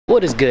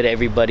What is good,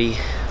 everybody?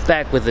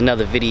 Back with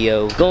another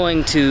video.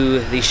 Going to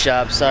the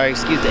shop. Sorry,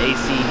 excuse the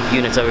AC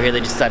units over here. They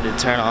just decided to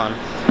turn on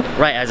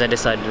right as I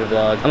decided to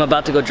vlog. I'm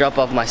about to go drop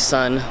off my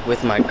son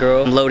with my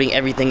girl. I'm loading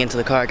everything into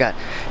the car. I got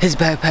his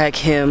backpack,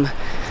 him,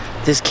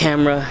 this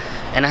camera,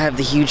 and I have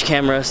the huge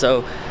camera,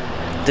 so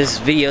this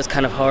video is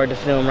kind of hard to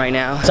film right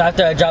now. So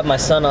after I drop my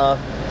son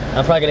off,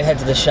 I'm probably gonna head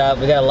to the shop.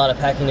 We got a lot of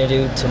packing to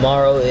do.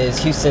 Tomorrow is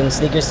Houston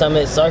Sneaker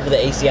Summit. Sorry for the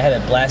AC, I have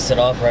it blasted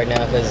off right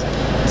now because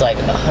it's like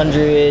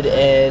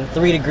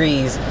 103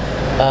 degrees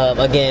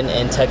again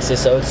in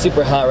Texas, so it's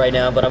super hot right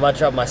now. But I'm about to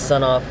drop my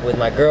son off with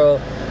my girl,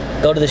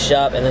 go to the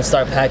shop, and then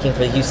start packing for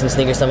the Houston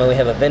Sneaker Summit. We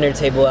have a vendor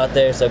table out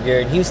there, so if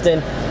you're in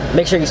Houston,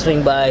 make sure you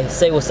swing by,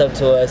 say what's up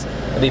to us.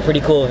 It'll be a pretty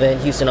cool event.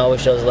 Houston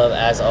always shows love,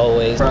 as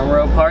always. Front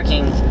row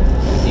parking,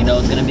 you know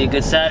it's gonna be a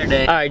good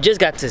Saturday. All right, just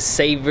got to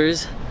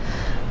Savers.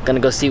 Gonna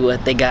go see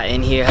what they got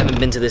in here. Haven't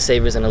been to the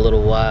Savers in a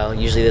little while.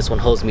 Usually this one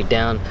holds me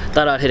down.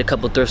 Thought I'd hit a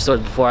couple thrift stores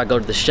before I go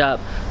to the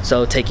shop,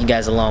 so take you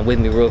guys along with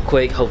me real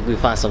quick. Hopefully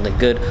we find something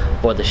good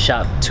for the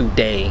shop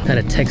today. Got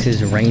a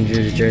Texas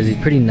Rangers jersey,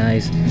 pretty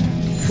nice,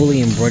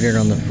 fully embroidered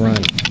on the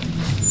front.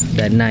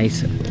 That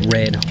nice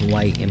red,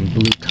 white, and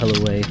blue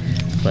colorway,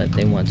 but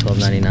they want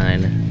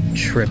 $12.99.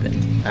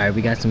 Tripping. All right,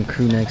 we got some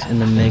crew necks in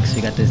the mix.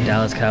 We got this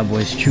Dallas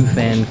Cowboys True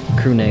Fan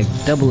crew neck,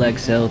 double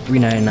XL,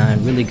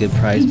 $3.99. Really good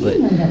price, but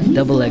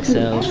double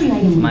XL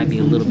might be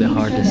a little bit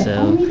hard to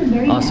sell.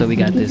 Also, we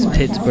got this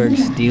Pittsburgh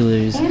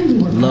Steelers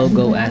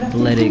logo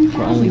athletic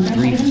for only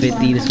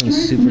 $3.50. This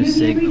one's super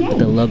sick with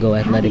the logo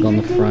athletic on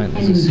the front.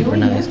 This is super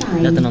nice.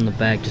 Nothing on the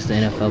back, just the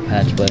NFL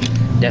patch, but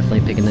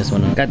definitely picking this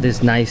one up. Got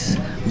this nice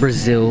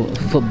Brazil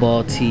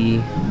football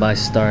tee by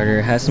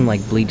Starter. Has some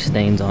like bleach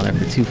stains on it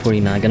for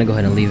 $2.49. Gonna go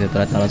ahead and leave it,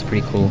 but I thought it was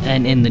pretty cool.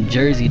 And in the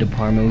jersey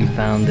department, we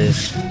found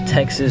this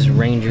Texas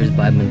Rangers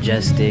by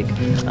Majestic.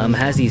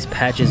 Has these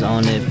patches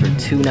on it for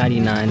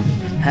 $2.99.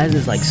 Has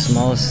this like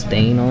small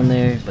stain on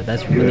there, but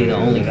that's really the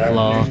only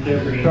flaw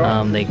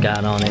they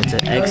got on it. It's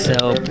an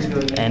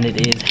XL, and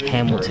it is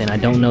Hamilton. I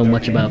don't know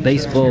much about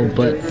baseball,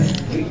 but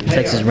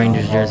Texas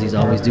Rangers jerseys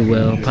always do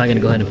well. Probably gonna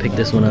go ahead and pick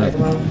this one up.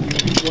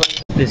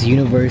 This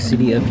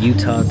University of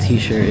Utah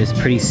t-shirt is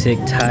pretty sick,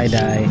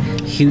 tie-dye,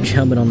 huge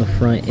helmet on the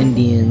front,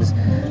 Indians.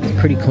 It's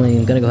pretty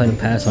clean. Gonna go ahead and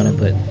pass on it,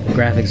 but the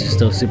graphics are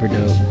still super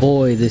dope.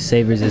 Boy, this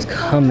Savers is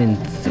coming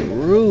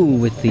through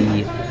with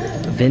the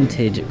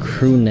vintage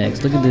crew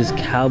necks. Look at this,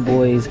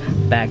 Cowboys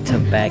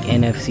back-to-back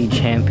NFC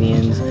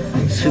champions,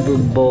 Super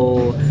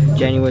Bowl,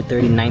 January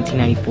 30,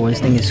 1994. This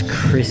thing is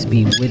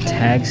crispy with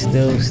tags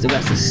still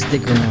got the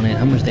sticker on it.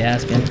 How much they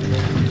asking?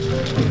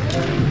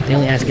 They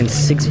only asking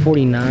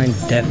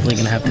 $6.49. Definitely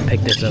gonna have to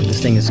pick this up.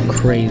 This thing is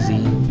crazy.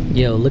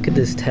 Yo, look at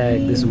this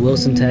tag. This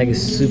Wilson tag is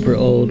super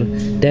old.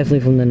 Definitely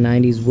from the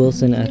 90s.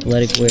 Wilson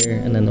athletic wear,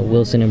 and then the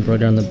Wilson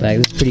embroidered on the back.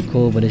 This is pretty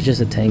cool, but it's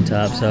just a tank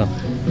top, so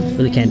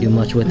really can't do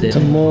much with it.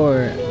 Some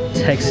more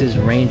Texas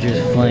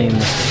Rangers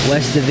Flames.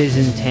 West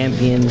Division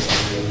champions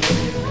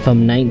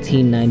from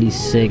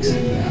 1996.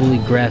 Fully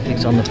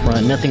graphics on the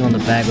front, nothing on the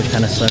back, which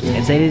kind of sucks.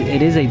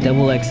 It is a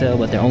double XL,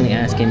 but they're only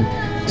asking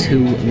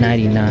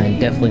 $2.99.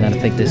 Definitely gotta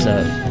pick this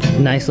up.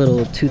 Nice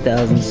little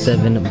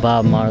 2007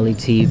 Bob Marley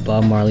tee,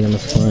 Bob Marley on the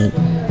front,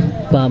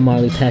 Bob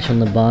Marley patch on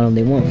the bottom.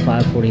 They want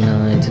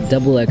 $5.49. It's a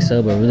double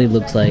XL, but really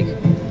looks like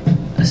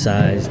a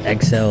size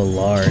XL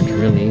large,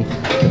 really.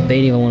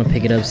 Debating if I want to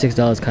pick it up.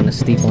 $6 kind of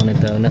steep on it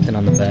though. Nothing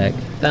on the back.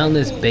 Found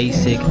this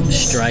basic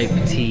stripe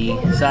tee,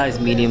 size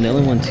medium. They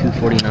only want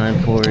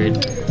 $2.49 for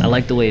it. I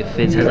like the way it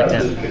fits. Has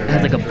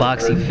like a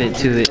boxy fit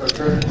to it.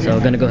 So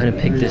I'm gonna go ahead and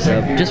pick this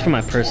up just for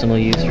my personal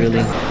use,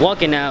 really.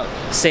 Walking out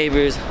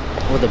Savers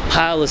with a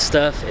pile of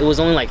stuff. It was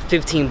only like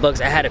 15 bucks.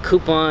 I had a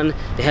coupon.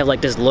 They have like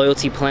this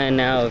loyalty plan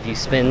now. If you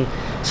spend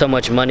so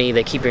much money,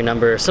 they keep your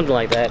number or something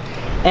like that.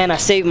 And I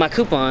saved my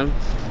coupon,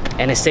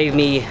 and it saved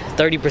me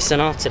 30%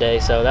 off today,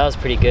 so that was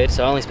pretty good.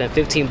 So I only spent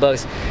 15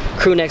 bucks.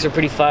 Crew necks were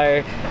pretty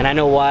fire, and I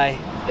know why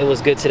it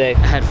was good today.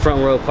 I had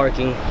front row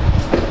parking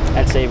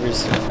at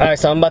Savers. All right,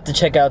 so I'm about to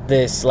check out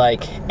this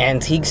like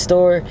antique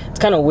store. It's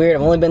kind of weird.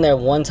 I've only been there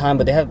one time,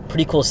 but they have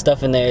pretty cool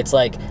stuff in there. It's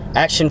like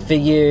action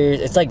figures.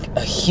 It's like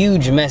a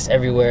huge mess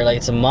everywhere. Like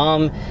it's a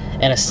mom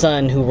and a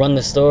son who run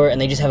the store,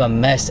 and they just have a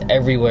mess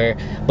everywhere.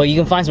 But you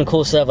can find some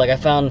cool stuff. Like I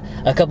found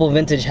a couple of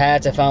vintage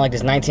hats. I found like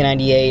this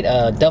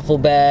 1998 duffel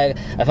bag.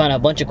 I found a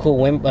bunch of cool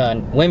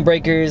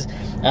windbreakers.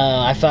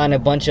 I found a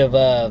bunch of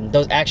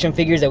those action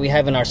figures that we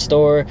have in our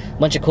store. A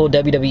bunch of cool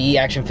WWE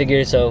action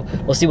figures. So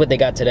we'll see what they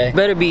got today.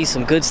 Better be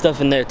some good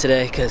stuff in there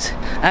today, because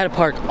I had to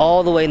park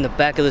all the way in the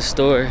back of the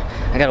store.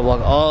 I gotta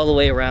walk all the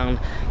way around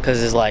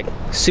because it's like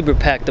super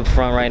packed up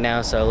front right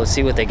now. So let's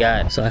see what they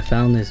got. So I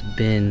found this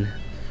bin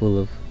full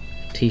of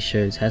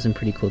t-shirts. Has some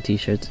pretty cool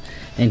t-shirts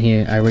in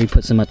here. I already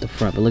put some at the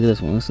front, but look at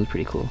this one. This one's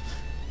pretty cool.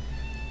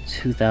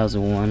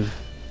 2001.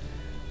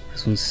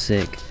 This one's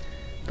sick.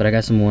 But I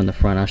got some more in the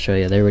front. I'll show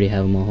you. They already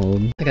have them on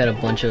hold. I got a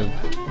bunch of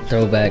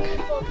throwback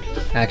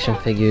action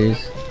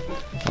figures.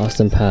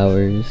 Austin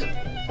Powers.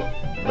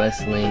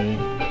 Wrestling.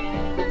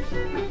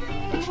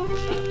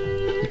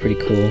 It's pretty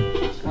cool.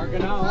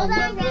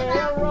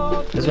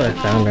 This is what I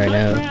found right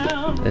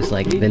now. It's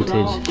like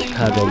vintage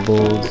Chicago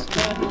Bulls,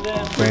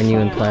 brand new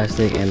in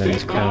plastic, and then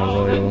this Crown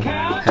Royal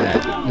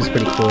hat. This is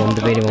pretty cool. I'm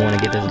debating if I want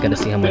to get this. Gotta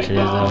see how much it is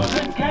though.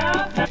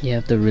 You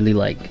have to really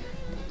like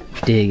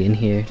dig in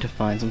here to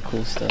find some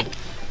cool stuff,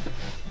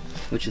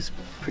 which is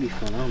pretty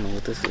fun. I don't know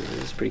what this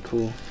is. It's pretty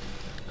cool.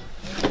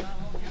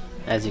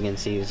 As you can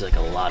see, there's like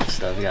a lot of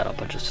stuff. We got a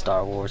bunch of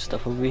Star Wars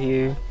stuff over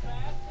here.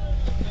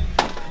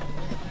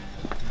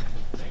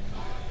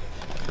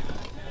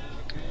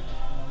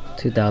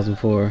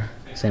 (2004)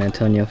 San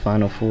Antonio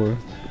Final Four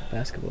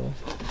basketball.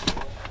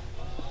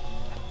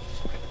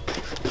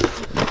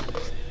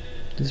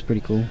 This is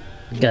pretty cool.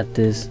 Got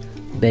this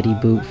Betty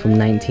boot from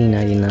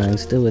 1999,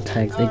 still with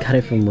tags. They got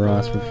it from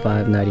Ross for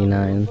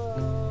 $5.99,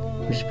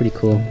 which is pretty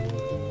cool.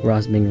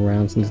 Ross being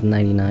around since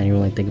 '99, you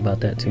don't really think about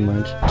that too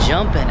much.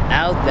 Jumping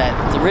out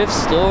that thrift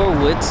store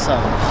with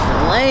some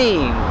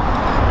flame.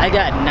 I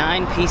got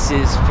 9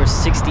 pieces for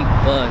 60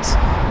 bucks.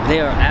 They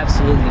are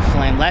absolutely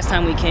flame. Last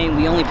time we came,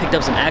 we only picked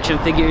up some action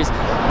figures.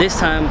 This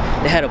time,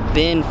 they had a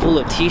bin full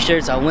of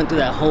t-shirts. I went through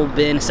that whole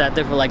bin, sat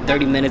there for like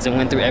 30 minutes and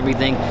went through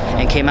everything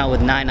and came out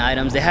with 9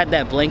 items. They had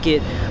that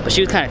blanket, but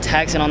she was kind of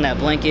taxing on that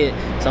blanket,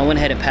 so I went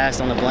ahead and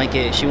passed on the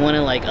blanket. She wanted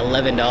like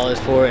 $11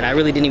 for it, and I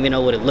really didn't even know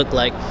what it looked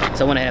like,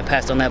 so I went ahead and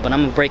passed on that, but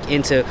I'm gonna break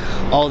into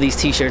all these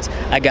t-shirts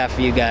I got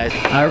for you guys.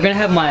 We're gonna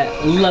have my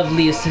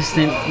lovely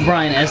assistant,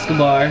 Brian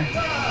Escobar.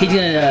 He's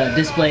gonna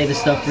display the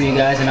stuff for you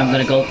guys, and I'm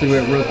gonna go through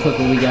it real quick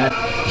what we got.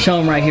 Show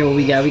them right here what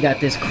we got. We got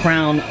this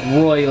Crown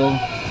Royal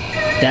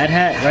dad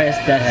hat, right? It's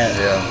dad hat.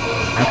 Yeah.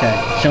 Okay.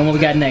 Show them what we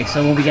got next.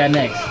 Show them what we got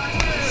next.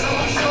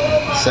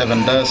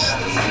 7 Dust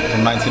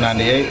from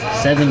 1998.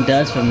 7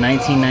 Dust from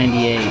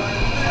 1998.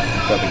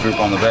 Got the group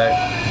on the back.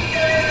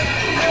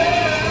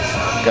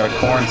 Got a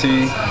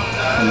Quarantine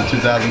from the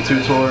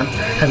 2002 tour.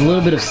 Has a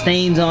little bit of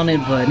stains on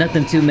it, but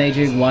nothing too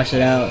major. You can wash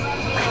it out.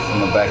 On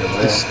the back of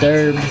it.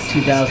 Disturbed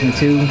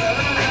 2002.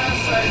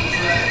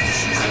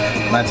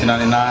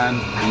 1999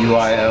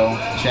 UIL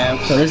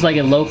champs. So there's like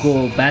a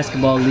local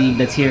basketball league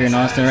that's here in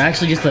Austin, or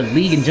actually just a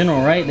league in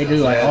general, right? They do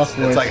like all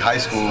sports. It's like high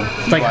school.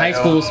 It's like high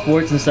school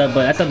sports and stuff,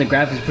 but I thought the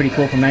graphics were pretty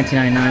cool from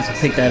 1999, so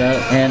pick that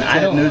up. And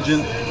Ted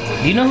Nugent.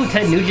 Do you know who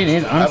Ted Nugent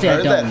is? Honestly, I've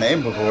heard I don't. that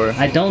name before.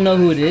 I don't know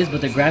who it is, but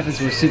the graphics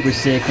were super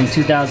sick from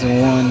 2001.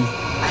 On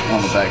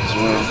the back as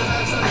well.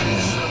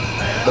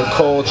 The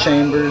Cole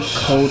Chambers.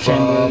 Cole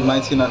Chambers.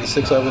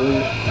 1996, I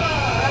believe.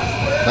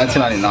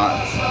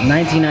 1999.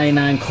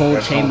 1999 Cole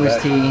That's Chambers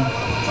tee.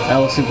 That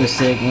was super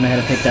sick. Went ahead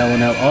and picked that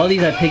one up. All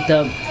these I picked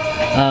up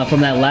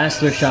from that last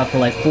thrift shop for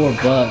like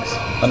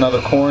 $4.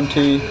 Another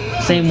Quarantine.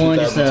 Same one,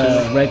 just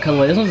a red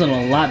colorway. This one's in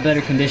a lot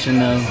better condition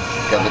though.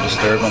 Got the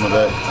Disturbed on the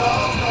back.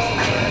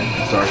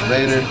 Darth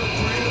Vader.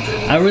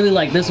 I really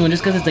like this one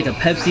just because it's like a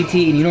Pepsi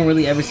tee, and you don't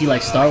really ever see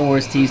like Star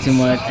Wars tees too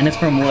much. And it's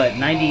from what,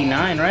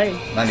 99, right?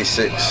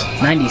 96.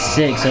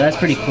 96, so that's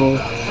pretty cool.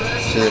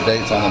 See the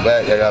dates on the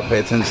back. I gotta pay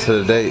attention to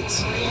the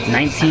dates.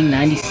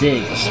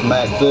 1996.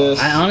 Smack this.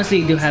 I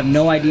honestly do have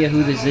no idea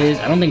who this is.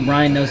 I don't think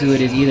Brian knows who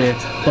it is either.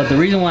 But the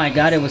reason why I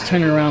got it was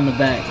turning around the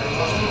back.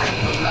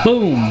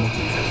 Boom!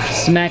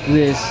 Smack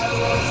this.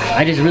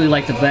 I just really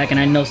like the back, and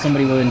I know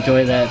somebody will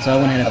enjoy that, so I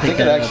went ahead and picked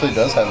that up. I think it actually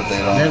does have a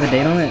date on it. Does it have a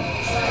date on it?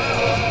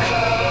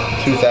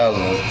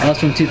 2000. Oh, it's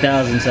from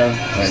 2000, so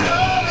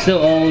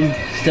still old,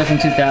 still from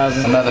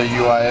 2000. Another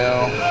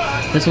UIL.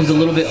 This one's a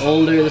little bit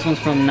older. This one's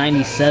from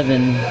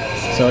 97,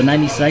 so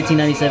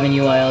 1997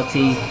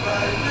 UILT.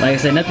 Like I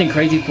said, nothing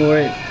crazy for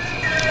it.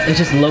 It's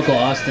just local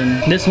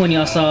Austin. This one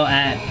y'all saw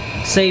at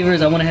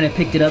Savers. I went ahead and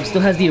picked it up.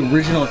 Still has the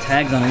original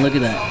tags on it. Look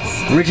at that.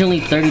 Originally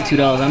 $32. I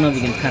don't know if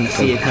you can kind of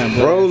see it. Kind of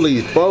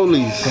Foley's.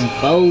 From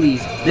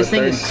Foley's. This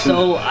thing is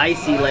so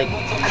icy. Like,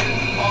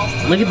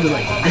 look at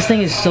this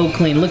thing is so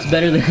clean. It looks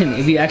better than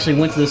if you actually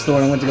went to the store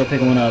and went to go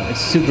pick one up.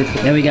 It's super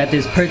cool. Then we got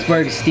this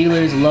Pittsburgh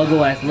Steelers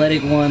logo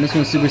athletic one. This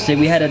one's super sick.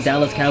 We had a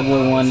Dallas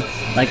Cowboy one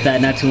like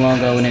that not too long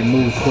ago, and it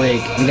moved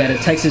quick. We got a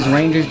Texas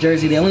Rangers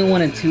jersey. They only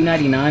wanted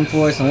 $2.99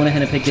 for us, so I went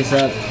ahead and picked this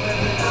up.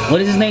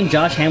 What is his name?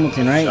 Josh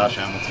Hamilton, right? Josh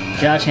Hamilton.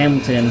 Josh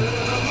Hamilton.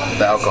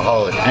 The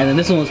alcoholic. And then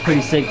this one was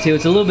pretty sick too.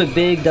 It's a little bit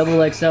big,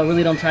 XXL.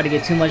 Really don't try to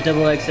get too much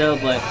XXL,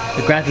 but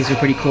the graphics are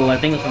pretty cool. I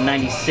think it was from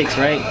 96,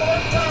 right?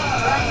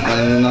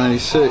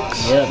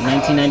 1996. Yep,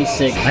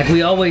 1996. Like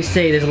we always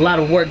say, there's a lot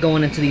of work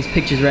going into these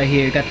pictures right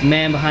here. Got the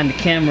man behind the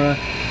camera.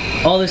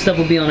 All this stuff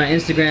will be on our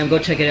Instagram. Go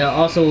check it out.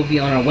 Also will be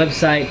on our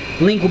website.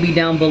 Link will be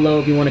down below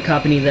if you want to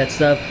copy any of that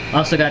stuff.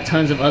 Also got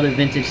tons of other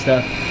vintage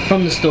stuff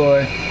from the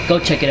store. Go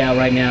check it out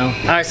right now.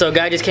 Alright, so a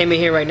guy just came in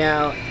here right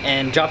now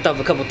and dropped off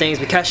a couple things.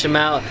 We cashed him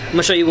out. I'm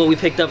gonna show you what we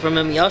picked up from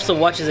him. He also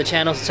watches the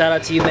channel, so shout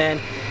out to you, man.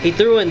 He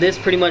threw in this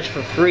pretty much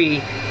for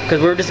free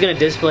because we're just gonna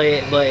display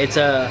it, but it's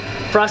a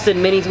Frosted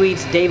Mini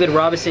Tweets David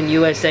Robinson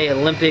USA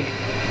Olympic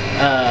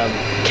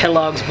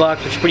Kellogg's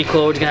box, which is pretty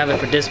cool. We're just gonna have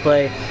it for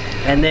display.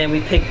 And then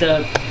we picked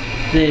up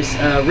this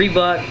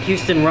Reebok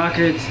Houston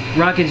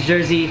Rockets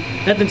jersey.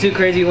 Nothing too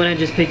crazy. We went and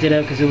just picked it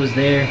up because it was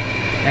there.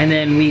 And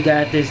then we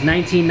got this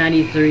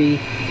 1993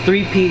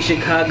 three-piece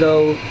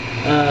Chicago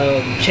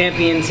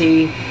champion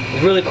tee.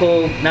 It's really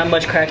cool, not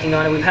much cracking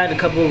on it. We've had a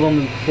couple of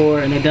them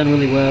before and they've done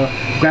really well.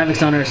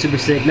 Graphics on it are super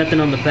sick, nothing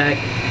on the back,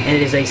 and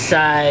it is a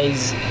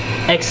size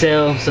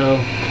XL,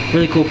 so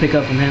really cool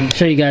pickup from him.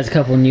 Show you guys a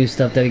couple new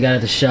stuff that we got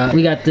at the shop.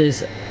 We got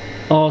this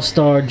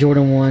All-Star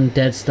Jordan 1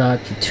 dead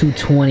stock for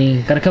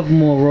 $220. Got a couple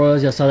more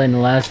Royals, y'all saw that in the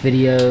last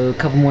video. A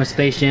couple more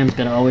Space Jams,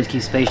 gotta always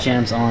keep Space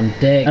Jams on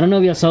deck. I don't know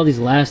if y'all saw these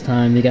last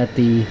time. They got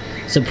the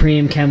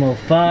Supreme Camo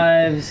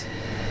 5s,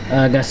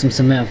 got some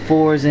Cement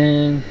 4s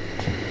in,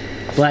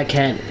 Black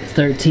Cat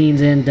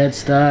 13s in, dead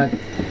stock,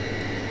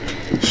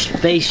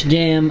 Space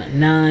Jam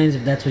 9s,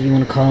 if that's what you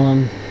want to call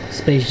them,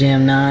 Space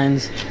Jam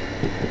 9s.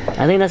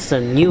 I think that's the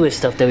newest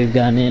stuff that we've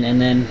gotten in,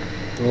 and then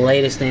the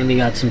latest thing, we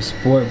got some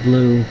Sport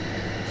Blue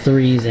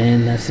 3s,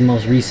 and that's the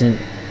most recent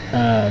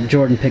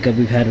Jordan pickup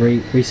we've had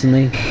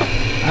recently.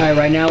 Alright,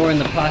 right now we're in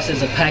the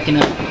process of packing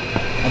up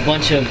a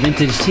bunch of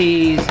vintage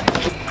tees,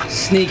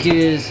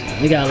 sneakers.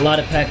 We got a lot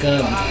to pack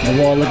up.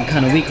 The wall looking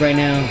kind of weak right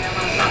now.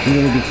 We're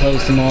going to be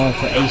closed tomorrow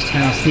for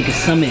H-Town Sneaker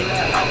Summit.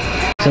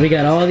 So we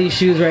got all these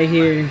shoes right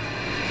here,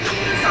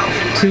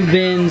 2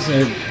 bins,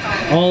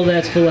 all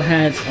that's full of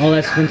hats, all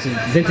that's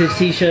vintage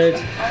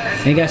t-shirts.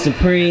 And you got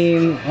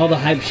Supreme, all the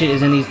hype shit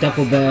is in these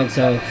duffel bags,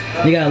 so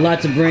you got a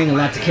lot to bring, a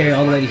lot to carry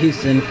all the way to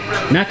Houston.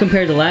 Not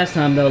compared to last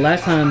time though.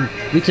 Last time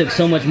we took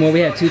so much more.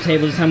 We had 2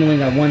 tables, this time we only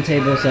got 1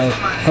 table, so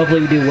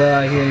hopefully we do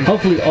well out here.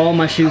 Hopefully all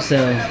my shoes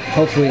sell.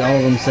 Hopefully all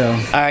of them sell.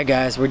 Alright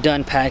guys, we're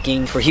done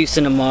packing for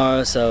Houston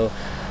tomorrow, so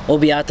we'll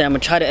be out there. I'm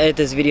gonna try to edit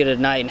this video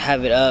tonight and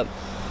have it up.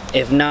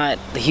 If not,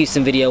 the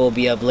Houston video will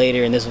be up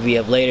later and this will be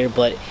up later,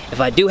 but if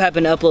I do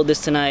happen to upload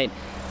this tonight,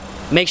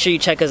 make sure you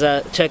check us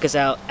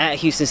out at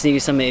Houston Sneaker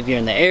Summit if you're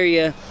in the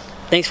area.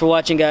 Thanks for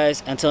watching,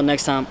 guys. Until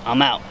next time,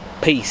 I'm out.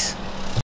 Peace.